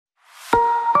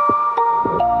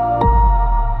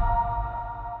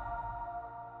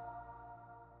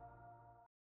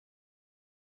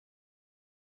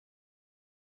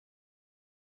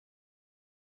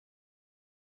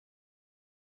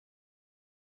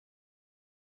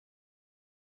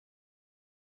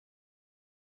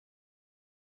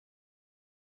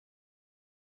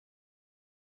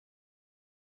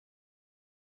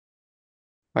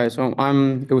Hi, so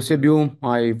I'm Eusebio.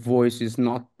 My voice is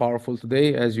not powerful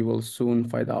today, as you will soon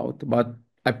find out, but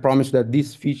I promise that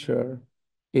this feature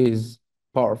is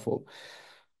powerful.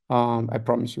 I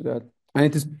promise you that. And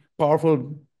it is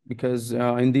powerful because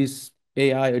in this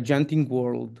AI agenting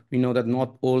world, we know that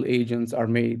not all agents are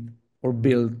made or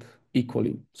built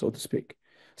equally, so to speak.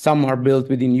 Some are built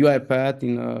within UiPath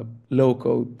in a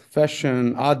low-code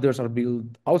fashion. Others are built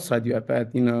outside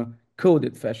UiPath in a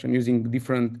coded fashion using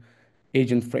different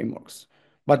agent frameworks.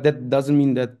 But that doesn't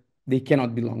mean that they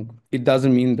cannot belong. It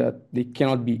doesn't mean that they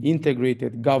cannot be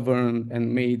integrated, governed,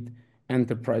 and made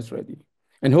enterprise ready.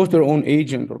 And host their own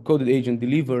agent or coded agent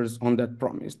delivers on that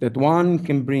promise that one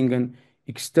can bring an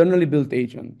externally built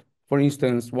agent, for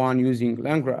instance, one using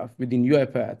LangGraph within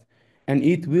UiPath, and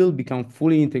it will become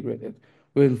fully integrated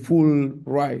with full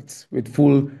rights, with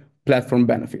full platform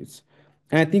benefits.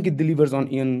 And I think it delivers on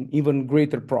an even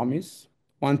greater promise,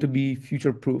 one to be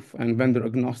future-proof and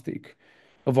vendor-agnostic,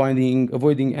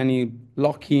 avoiding any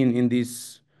lock-in in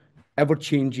this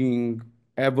ever-changing,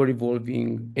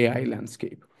 ever-evolving AI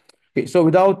landscape. Okay, so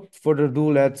without further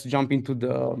ado, let's jump into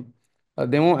the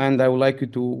demo, and I would like you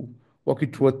to walk you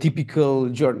through a typical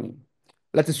journey.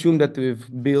 Let's assume that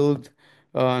we've built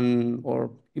or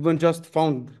even just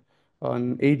found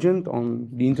an agent on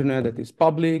the internet that is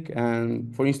public.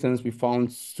 And for instance, we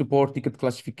found support ticket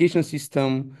classification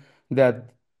system that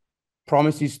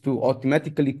promises to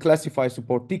automatically classify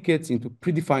support tickets into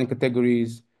predefined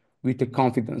categories with a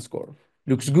confidence score.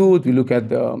 Looks good. We look at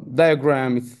the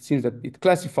diagram. It seems that it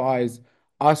classifies,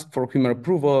 asks for human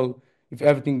approval. If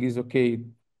everything is okay,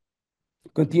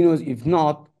 continues. If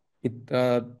not, it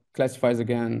classifies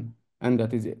again, and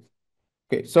that is it.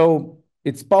 Okay, so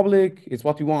it's public, it's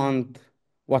what we want.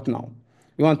 What now?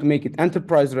 We want to make it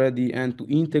enterprise ready and to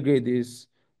integrate this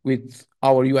with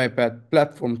our UiPath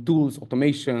platform tools,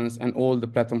 automations, and all the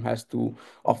platform has to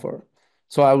offer.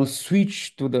 So I will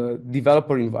switch to the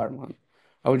developer environment.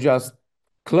 I will just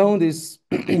clone this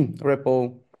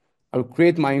repo. I will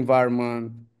create my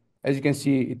environment. As you can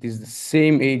see, it is the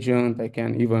same agent. I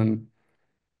can even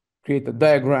create a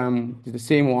diagram, it's the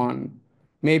same one.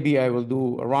 Maybe I will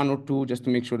do a run or two just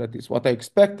to make sure that it's what I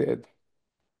expected.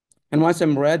 And once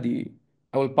I'm ready,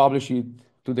 I will publish it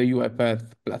to the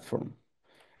UiPath platform.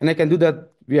 And I can do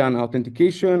that via an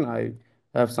authentication. I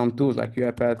have some tools like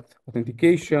UiPath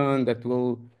authentication that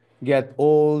will get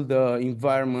all the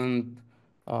environment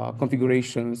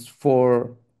configurations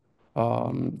for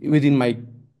within my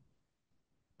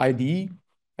IDE.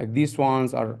 Like these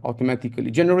ones are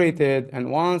automatically generated. And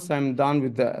once I'm done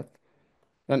with that,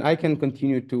 then I can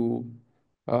continue to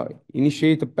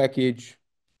initiate a package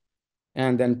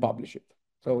and then publish it.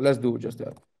 So let's do just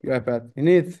that. UiPath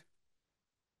init.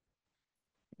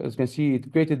 As you can see,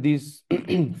 it created this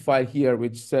file here,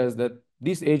 which says that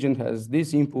this agent has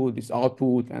this input, this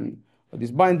output, and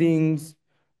these bindings.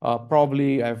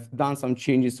 Probably I've done some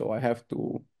changes, so I have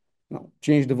to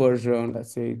change the version.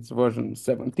 Let's say it's version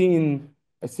 17.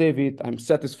 I save it. I'm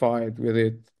satisfied with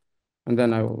it. And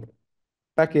then I will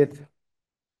pack it.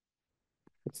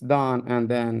 It's done, and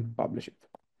then publish it.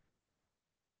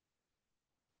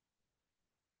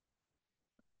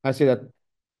 I see that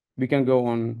we can go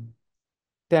on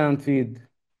tenant feed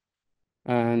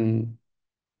and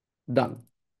done.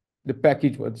 The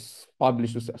package was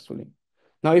published successfully.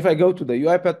 Now, if I go to the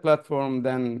UiPath platform,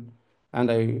 then and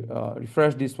I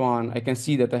refresh this one, I can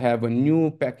see that I have a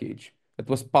new package that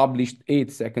was published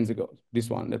 8 seconds ago. This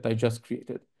one that I just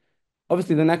created.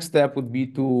 Obviously, the next step would be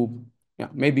to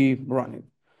maybe run it.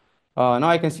 Now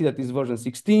I can see that this version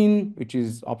 16, which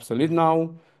is obsolete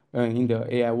now. In the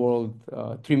AI world,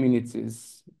 3 minutes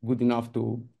is good enough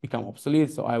to become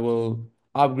obsolete. So I will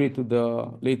upgrade to the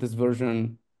latest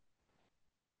version.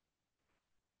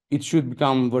 It should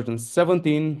become version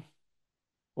 17,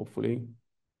 hopefully.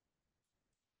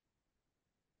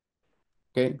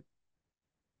 Okay.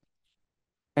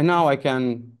 And now I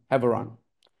can have a run.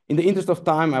 In the interest of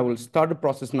time, I will start the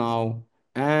process now,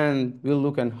 and we'll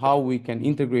look at how we can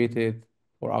integrate it,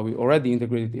 or are we already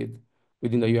integrated it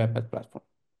within the UiPath platform.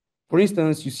 For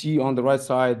instance, you see on the right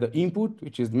side the input,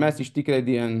 which is the message ticket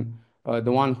ID, and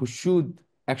the one who should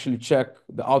actually check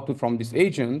the output from this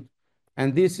agent.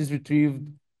 And this is retrieved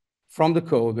from the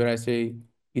code where I say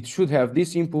it should have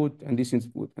this input and this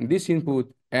input and this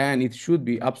input, and it should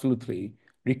be absolutely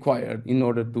required in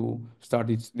order to start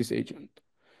this agent.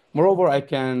 Moreover, I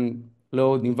can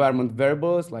load environment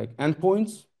variables like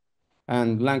endpoints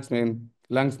and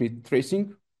LangSmith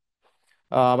tracing.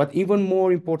 But even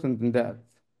more important than that,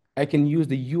 I can use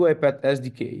the UiPath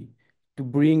SDK to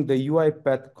bring the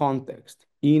UiPath context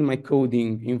in my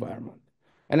coding environment.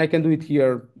 And I can do it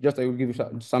here, just I will give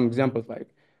you some examples like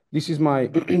This is my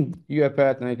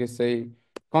UiPath, and I can say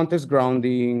context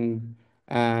grounding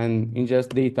and ingest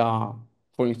data,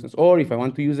 for instance. Or if I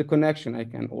want to use a connection, I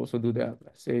can also do that.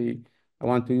 Let's say I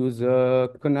want to use a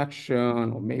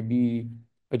connection or maybe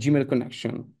a Gmail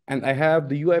connection. And I have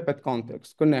the UiPath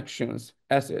context, connections,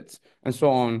 assets, and so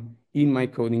on in my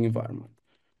coding environment.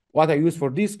 What I use for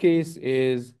this case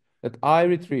is that I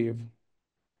retrieve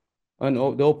the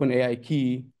OpenAI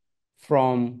key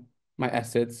from my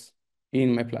assets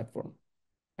in my platform.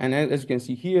 And as you can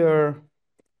see here,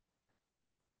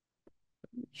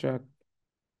 check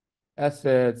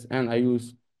assets, and I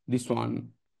use this one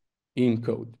in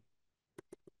code.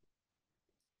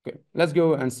 Okay, let's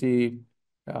go and see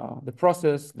the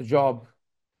process, the job.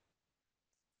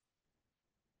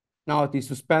 Now it is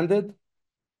suspended,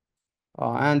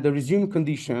 and the resume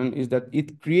condition is that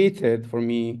it created for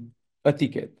me a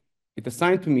ticket. It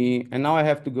assigned to me, and now I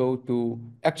have to go to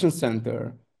Action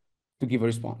Center to give a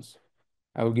response.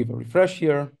 I will give a refresh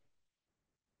here,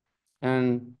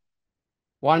 and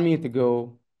 1 minute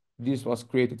ago, this was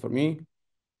created for me,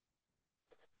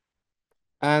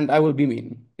 and I will be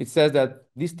mean. It says that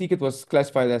this ticket was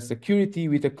classified as security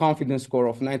with a confidence score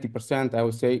of 90%. I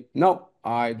will say, no,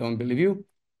 I don't believe you,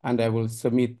 and I will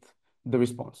submit the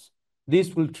response.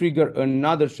 This will trigger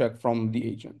another check from the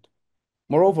agent.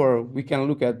 Moreover, we can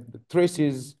look at the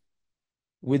traces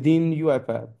within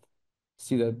UiPath,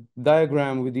 see the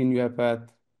diagram within UiPath,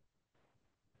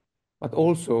 but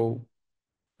also,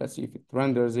 let's see if it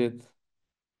renders it,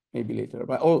 maybe later,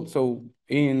 but also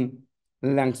in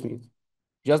LangSmith.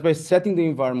 Just by setting the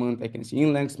environment, I can see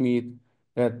in LangSmith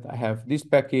that I have this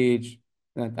package,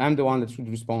 that I'm the one that should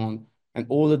respond, and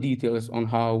all the details on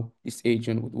how this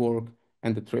agent would work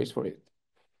and the trace for it.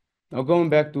 Now going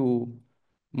back to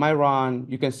my run,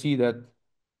 you can see that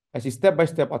I see step by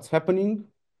step what's happening.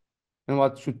 And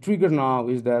what should trigger now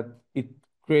is that it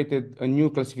created a new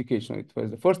classification. It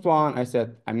was the first one. I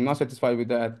said, I'm not satisfied with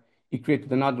that. It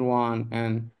created another one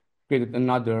and created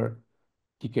another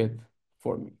ticket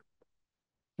for me.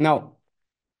 Now,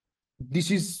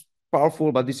 this is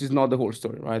powerful, but this is not the whole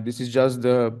story, right? This is just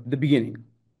the beginning.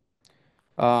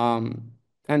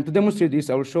 And to demonstrate this,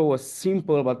 I will show a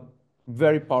simple but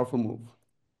very powerful move.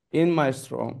 In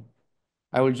Maestro,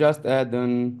 I will just add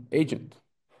an agent.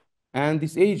 And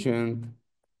this agent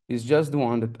is just the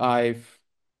one that I've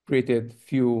created a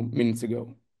few minutes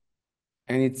ago.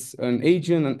 And it's an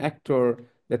agent, an actor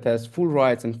that has full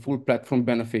rights and full platform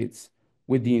benefits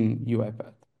within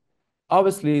UiPath.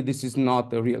 Obviously, this is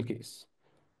not a real case.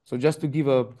 So just to give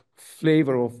a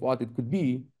flavor of what it could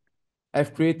be,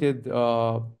 I've created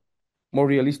a more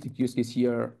realistic use case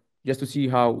here just to see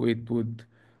how it would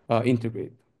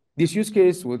integrate. This use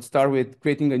case would start with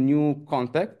creating a new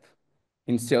contact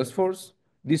in Salesforce.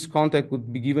 This contact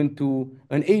would be given to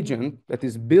an agent that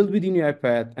is built within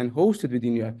UiPath and hosted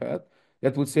within UiPath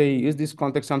that would say, is this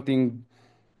contact something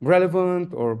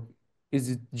relevant or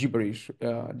is it gibberish?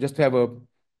 Just to have a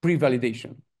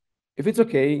pre-validation. If it's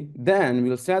okay, then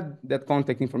we'll set that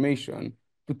contact information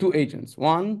to two agents.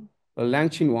 One, a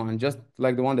LangChain one, just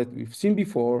like the one that we've seen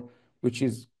before, which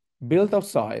is built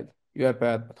outside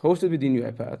UiPath, but hosted within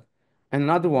UiPath, and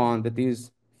another one that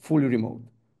is fully remote,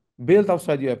 built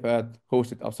outside UiPath,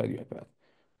 hosted outside UiPath.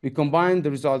 We combine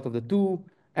the result of the two,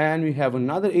 and we have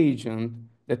another agent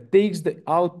that takes the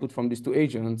output from these two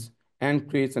agents and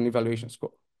creates an evaluation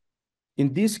score.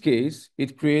 In this case,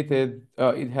 it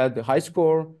had a high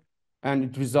score, and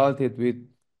it resulted with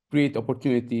great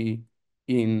opportunity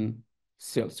in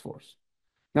Salesforce.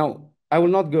 Now, I will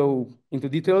not go into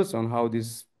details on how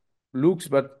this looks,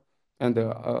 and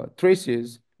the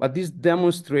traces, but this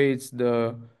demonstrates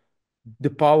the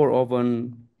power of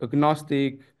an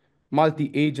agnostic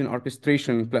multi-agent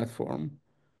orchestration platform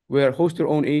where host your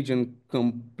own agent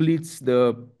completes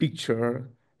the picture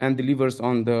and delivers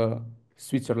on the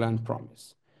Switzerland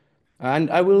promise. And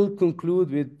I will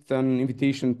conclude with an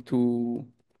invitation to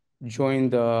join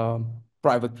the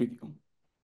private preview.